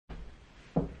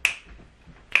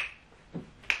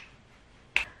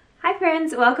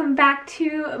friends, welcome back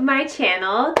to my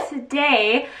channel.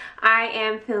 Today I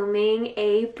am filming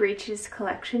a Breeches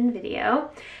Collection video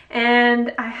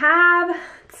and I have,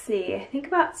 let's see, I think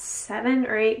about 7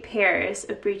 or 8 pairs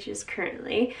of breeches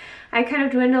currently. I kind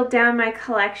of dwindled down my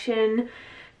collection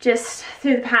just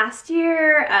through the past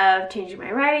year of changing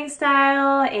my riding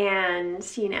style and,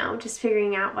 you know, just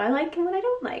figuring out what I like and what I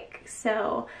don't like.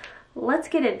 So let's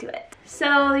get into it.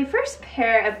 So the first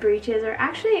pair of breeches are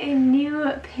actually a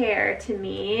new pair to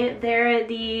me. They're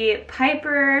the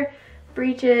Piper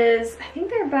breeches. I think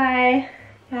they're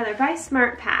by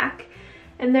Smart Pack.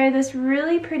 And they're this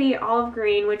really pretty olive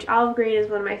green, which olive green is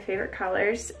one of my favorite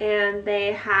colors. And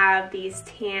they have these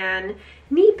tan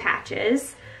knee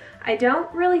patches. I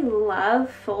don't really love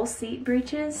full seat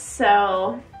breeches,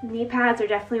 so knee pads are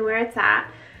definitely where it's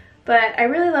at. But I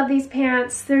really love these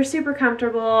pants. They're super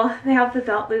comfortable. They have the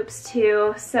belt loops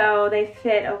too, so they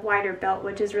fit a wider belt,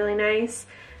 which is really nice.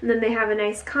 And then they have a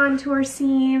nice contour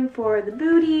seam for the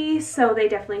booty, so they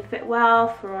definitely fit well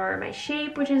for my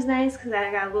shape, which is nice because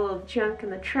I got a little junk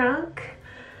in the trunk.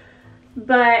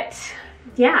 But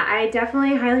yeah, I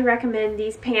definitely highly recommend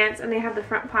these pants, and they have the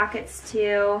front pockets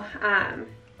too.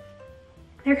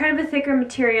 They're kind of a thicker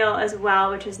material as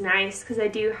well, which is nice because I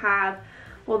do have,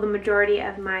 well, the majority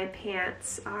of my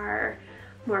pants are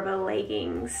more of a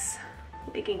legging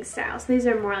style. So these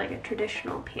are more like a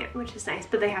traditional pant, which is nice,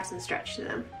 but they have some stretch to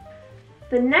them.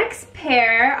 The next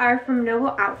pair are from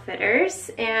Noble Outfitters,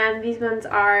 and these ones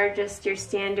are just your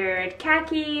standard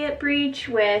khaki breech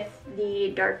with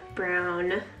the dark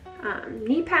brown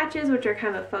knee patches, which are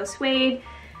kind of a faux suede.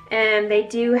 And they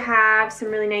do have some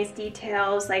really nice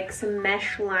details, like some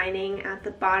mesh lining at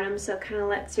the bottom, so it kind of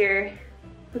lets your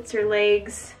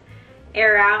legs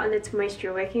air out and it's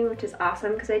moisture wicking, which is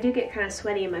awesome because I do get kind of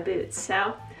sweaty in my boots.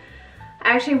 So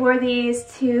I actually wore these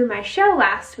to my show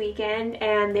last weekend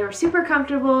and they were super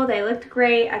comfortable. They looked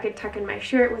great. I could tuck in my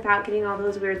shirt without getting all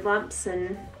those weird lumps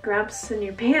and grumps in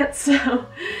your pants. So,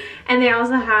 and they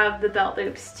also have the belt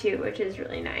loops too, which is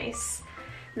really nice.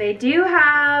 They do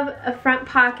have a front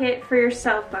pocket for your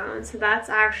cell phone, so that's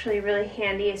actually really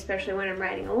handy, especially when I'm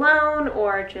riding alone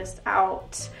or just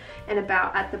out and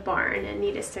about at the barn and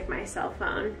need to stick my cell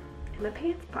phone in my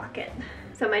pants pocket.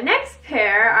 So my next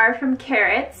pair are from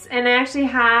Carrots, and I actually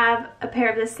have a pair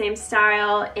of the same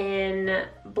style in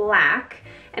black.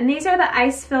 And these are the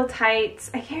Ice Fill Tights.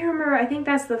 I can't remember, I think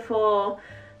that's the full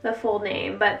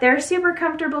name, but they're super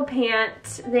comfortable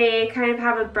pants. They kind of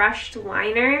have a brushed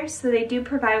liner, so they do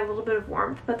provide a little bit of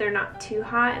warmth, but they're not too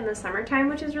hot in the summertime,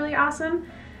 which is really awesome.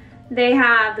 They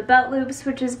have the belt loops,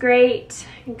 which is great.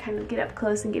 I can kind of get up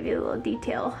close and give you a little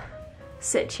detail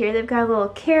stitch here. They've got a little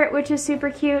carrot, which is super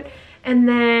cute. And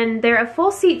then they're a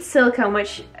full seat silicone,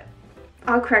 which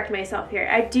I'll correct myself here.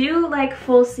 I do like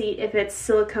full seat if it's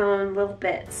silicone little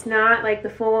bits, not like the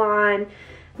full on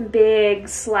big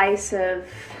slice of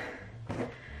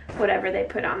whatever they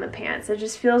put on the pants. It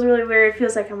just feels really weird. It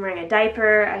feels like I'm wearing a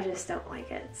diaper. I just don't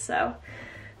like it. So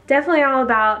definitely all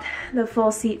about the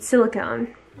full seat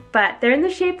silicone. But they're in the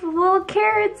shape of little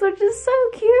carrots, which is so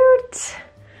cute.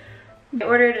 I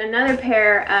ordered another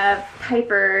pair of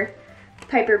Piper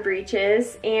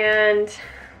breeches, and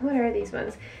what are these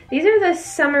ones? These are the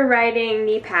summer riding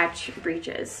knee patch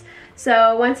breeches.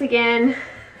 So once again,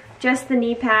 just the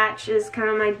knee patch is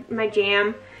kind of my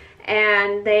jam,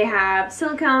 and they have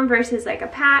silicone versus like a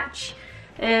patch,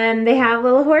 and they have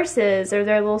little horses or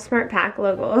their little Smart Pack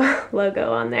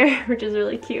logo on there, which is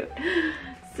really cute.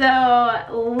 So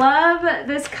love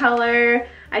this color.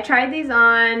 I tried these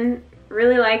on,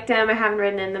 really liked them. I haven't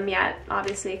ridden in them yet,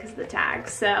 obviously because of the tag.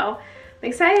 So I'm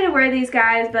excited to wear these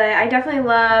guys, but I definitely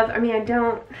love, I mean, I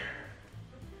don't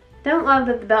love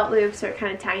that the belt loops are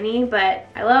kind of tiny, but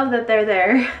I love that they're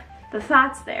there. The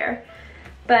thought's there.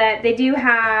 But they do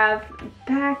have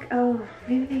oh,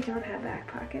 maybe they don't have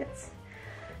back pockets.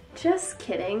 Just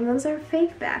kidding, those are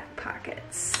fake back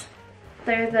pockets.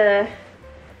 They're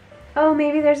oh,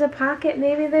 maybe there's a pocket,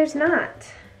 maybe there's not.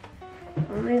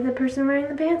 Only the person wearing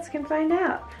the pants can find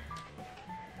out.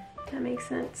 That makes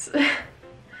sense.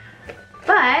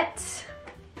 But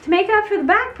to make up for the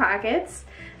back pockets,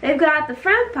 they've got the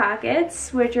front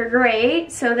pockets, which are great.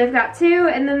 So they've got 2,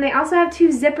 and then they also have 2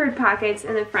 zippered pockets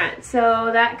in the front. So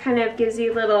that kind of gives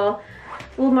you a little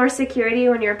more security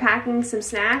when you're packing some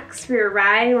snacks for your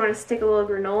ride. You want to stick a little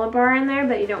granola bar in there,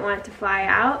 but you don't want it to fly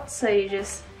out. So you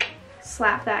just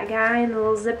slap that guy in the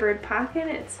little zippered pocket,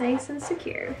 and it's nice and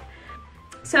secure.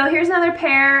 So here's another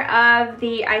pair of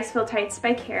the Ice Fill Tights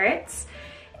by Carrots.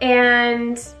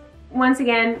 And once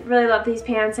again, really love these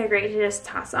pants. They're great to just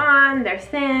toss on. They're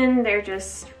thin. They're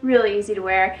just really easy to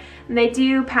wear. And they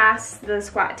do pass the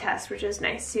squat test, which is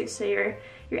nice too, so your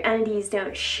undies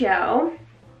don't show.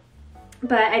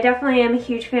 But I definitely am a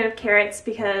huge fan of Carrots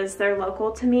because they're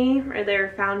local to me, or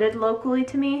they're founded locally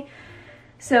to me.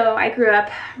 So I grew up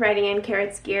riding in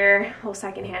Carrots gear, well,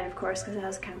 secondhand of course, because I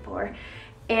was kind of poor.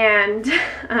 And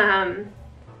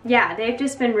yeah, they've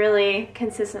just been really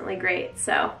consistently great,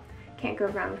 so can't go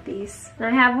wrong with these. And I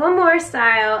have one more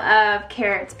style of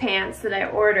Carrots pants that I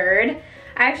ordered.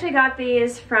 I actually got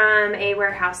these from a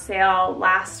warehouse sale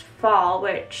last fall,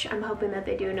 which I'm hoping that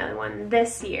they do another one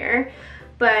this year.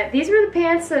 But these were the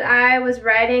pants that I was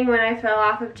riding when I fell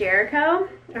off of Jericho,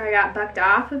 or I got bucked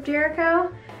off of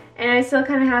Jericho. And I still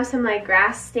kind of have some like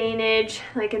grass stainage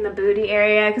like in the booty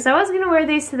area, because I was going to wear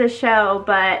these to the show,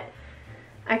 but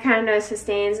I kind of noticed the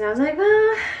stains and I was like,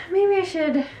 well, maybe I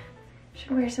should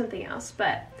wear something else.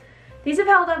 But these have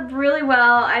held up really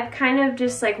well. I've kind of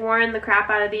just like worn the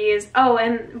crap out of these. Oh,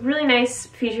 and really nice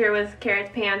feature with Carrots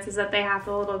pants is that they have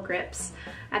the little grips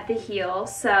at the heel.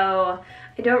 So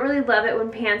I don't really love it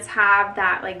when pants have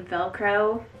that like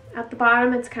Velcro at the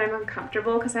bottom. It's kind of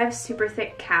uncomfortable because I have super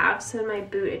thick calves, so in my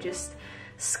boot it just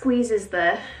squeezes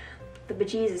the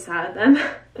bejesus out of them.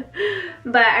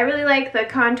 But I really like the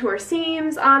contour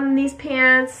seams on these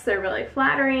pants. They're really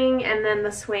flattering, and then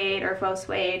the suede or faux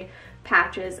suede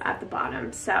patches at the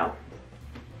bottom, so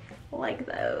I like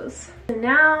those. So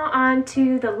now on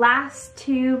to the last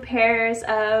two pairs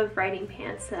of riding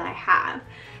pants that I have.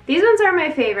 These ones are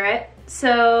my favorite.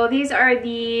 So these are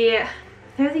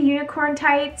they're the unicorn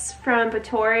tights from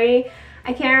Batory.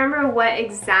 I can't remember what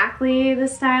exactly the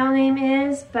style name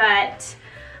is, but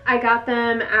I got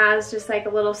them as just like a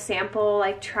little sample,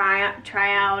 like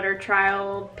tryout or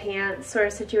trial pants sort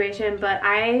of situation, but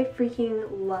I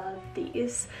freaking love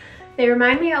these. They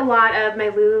remind me a lot of my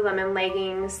Lululemon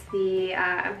leggings, the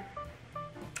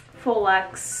Full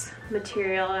Lux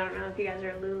material. I don't know if you guys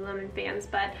are Lululemon fans,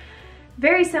 but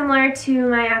very similar to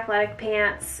my athletic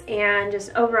pants, and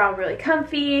just overall really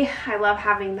comfy. I love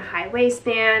having the high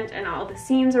waistband, and all the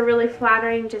seams are really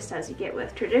flattering, just as you get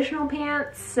with traditional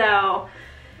pants. So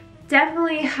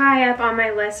definitely high up on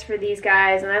my list for these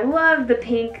guys. And I love the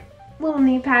pink little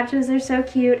knee patches, they're so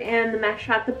cute, and the mesh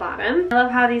at the bottom. I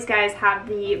love how these guys have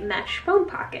the mesh phone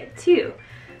pocket too.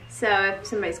 So if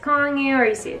somebody's calling you or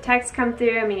you see a text come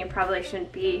through, I mean, you probably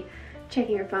shouldn't be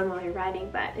checking your phone while you're riding,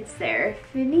 but it's there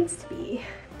if it needs to be.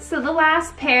 So the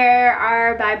last pair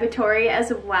are by Batory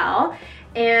as well,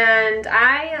 and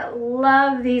I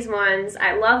love these ones.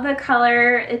 I love the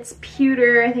color. It's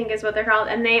pewter, I think is what they're called,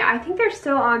 and I think they're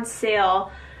still on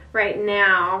sale right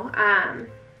now.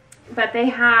 But they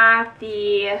have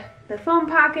the foam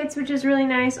pockets, which is really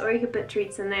nice, or you could put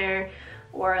treats in there,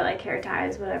 or like hair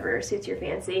ties, whatever suits your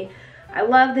fancy. I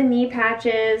love the knee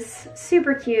patches,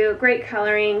 super cute, great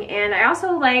coloring, and I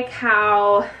also like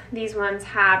how these ones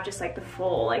have just like the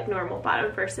full, like normal bottom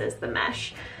versus the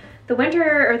mesh. The white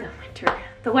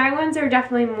ones are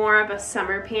definitely more of a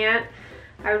summer pant.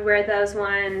 I would wear those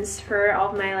ones for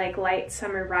all of my like light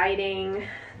summer riding.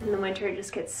 In the winter it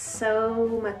just gets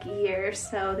so mucky here,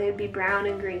 so they'd be brown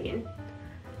and green.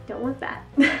 Don't want that.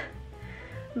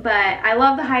 But I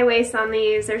love the high waist on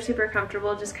these. They're super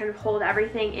comfortable, just kind of hold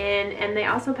everything in, and they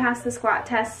also pass the squat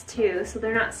test too, so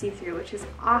they're not see-through, which is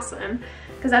awesome,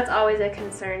 because that's always a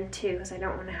concern too, because I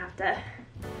don't want to have to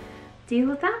deal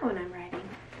with that when I'm riding.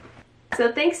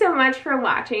 So thanks so much for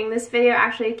watching. This video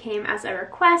actually came as a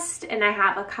request, and I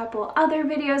have a couple other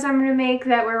videos I'm going to make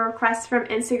that were requests from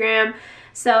Instagram.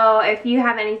 So if you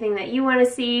have anything that you want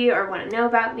to see or want to know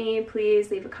about me,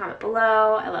 please leave a comment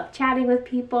below. I love chatting with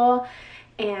people.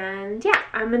 And yeah,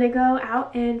 I'm going to go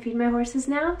out and feed my horses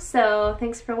now. So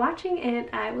thanks for watching, and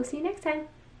I will see you next time.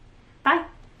 Bye!